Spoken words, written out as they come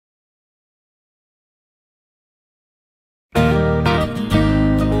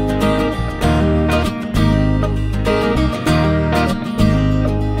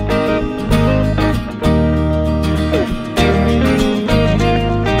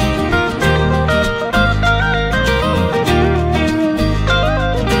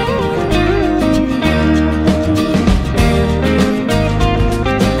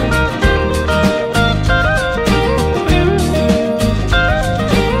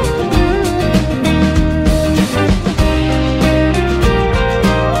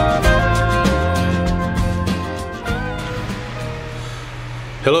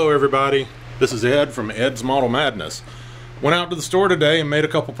everybody, this is Ed from Ed's Model Madness. Went out to the store today and made a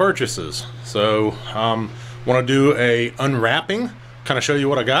couple purchases. So want to do a unwrapping, kind of show you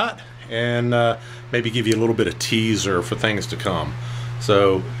what I got, and maybe give you a little bit of teaser for things to come.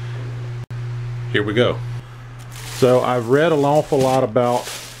 So here we go. So I've read an awful lot about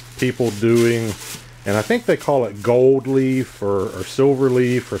people doing, and I think they call it gold leaf or silver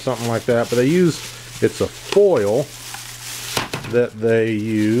leaf or something like that, but they use, it's a foil that they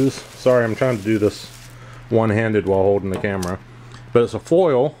use. Sorry, I'm trying to do this one-handed while holding the camera, but it's a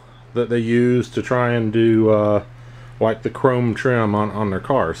foil that they use to try and do like the chrome trim on their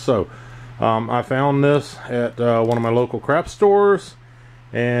cars. So I found this at one of my local craft stores,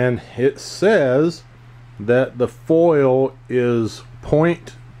 and it says that the foil is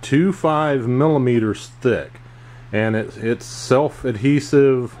 0.25 millimeters thick, and it's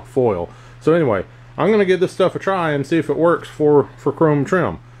self-adhesive foil. So anyway, I'm gonna give this stuff a try and see if it works for chrome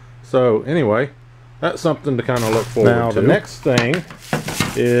trim. So anyway, that's something to kind of look forward to. Now the next thing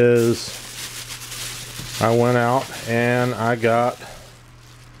is I went out and I got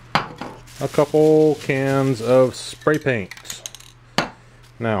a couple cans of spray paints.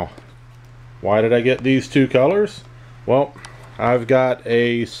 Now, why did I get these two colors? Well, I've got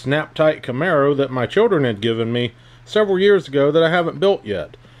a Snap-Tite Camaro that my children had given me several years ago that I haven't built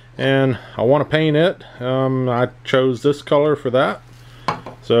yet, and I want to paint it. I chose this color for that,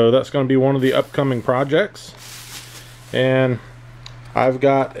 so that's going to be one of the upcoming projects. And I've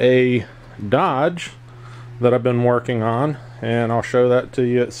got a Dodge that I've been working on, and I'll show that to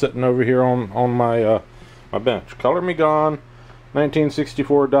you. It's sitting over here on my my bench. Color Me Gone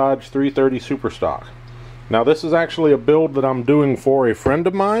 1964 Dodge 330 Super Stock. Now this is actually a build that I'm doing for a friend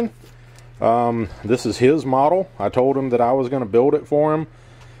of mine. This is his model. I told him that I was going to build it for him,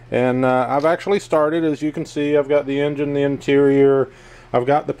 and I've actually started. As you can see, I've got the engine, the interior, I've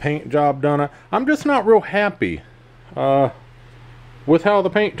got the paint job done. I'm just not real happy with how the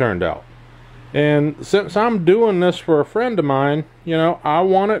paint turned out. And since I'm doing this for a friend of mine, you know, I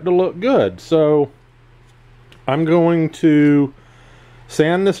want it to look good. So I'm going to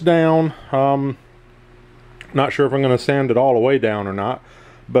sand this down. Not sure if I'm going to sand it all the way down or not,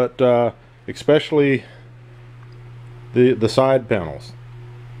 but especially the side panels.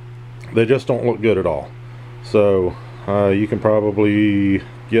 They just don't look good at all. So you can probably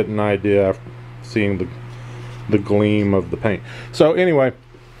get an idea after seeing the gleam of the paint. So anyway,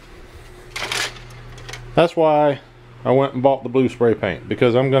 that's why I went and bought the blue spray paint,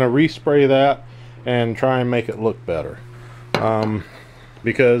 because I'm going to respray that and try and make it look better.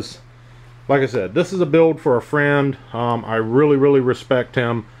 Because like I said, this is a build for a friend. I really respect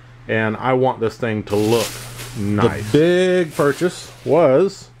him, and I want this thing to look nice. The big purchase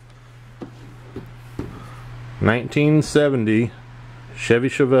was 1970 Chevy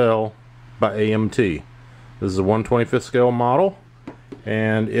Chevelle by AMT. This is a 1/25th scale model,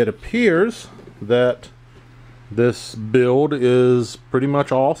 and it appears that this build is pretty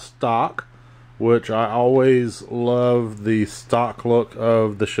much all stock, which I always love the stock look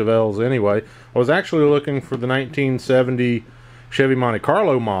of the Chevelles anyway. I was actually looking for the 1970 Chevy Monte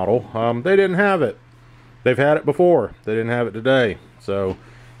Carlo model. They didn't have it. They've had it before. They didn't have it today. So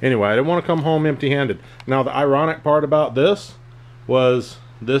anyway, I didn't want to come home empty-handed. Now the ironic part about this was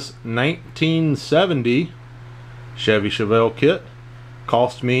this 1970 Chevy Chevelle kit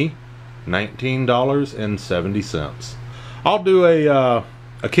cost me $19.70. I'll do a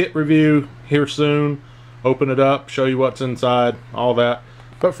kit review here soon, open it up, show you what's inside, all that.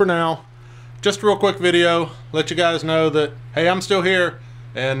 But for now, just a real quick video, let you guys know that, hey, I'm still here,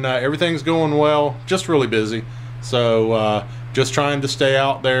 and everything's going well, just really busy. So just trying to stay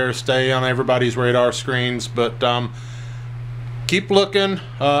out there, stay on everybody's radar screens, but keep looking.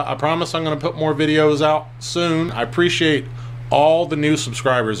 I promise I'm going to put more videos out soon. I appreciate all the new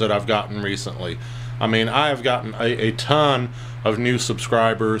subscribers that I've gotten recently. I mean, I have gotten a ton of new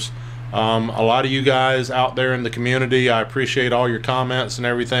subscribers. A lot of you guys out there in the community, I appreciate all your comments and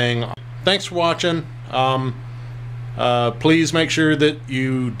everything. Thanks for watching. Please make sure that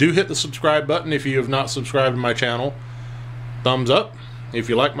you do hit the subscribe button if you have not subscribed to my channel. Thumbs up if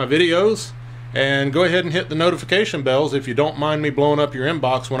you like my videos, and go ahead and hit the notification bells if you don't mind me blowing up your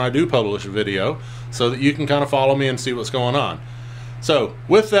inbox when I do publish a video, so that you can kind of follow me and see what's going on. So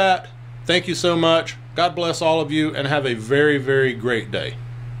with that, thank you so much. God bless all of you, and have a very great day.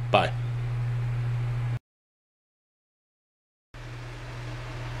 Bye.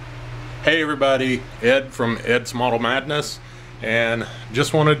 Hey everybody, Ed from Ed's Model Madness, and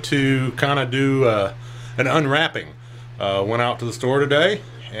just wanted to kind of do an unwrapping. Went out to the store today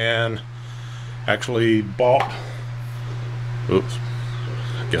and actually bought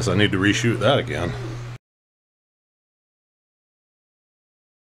Guess I need to reshoot that again.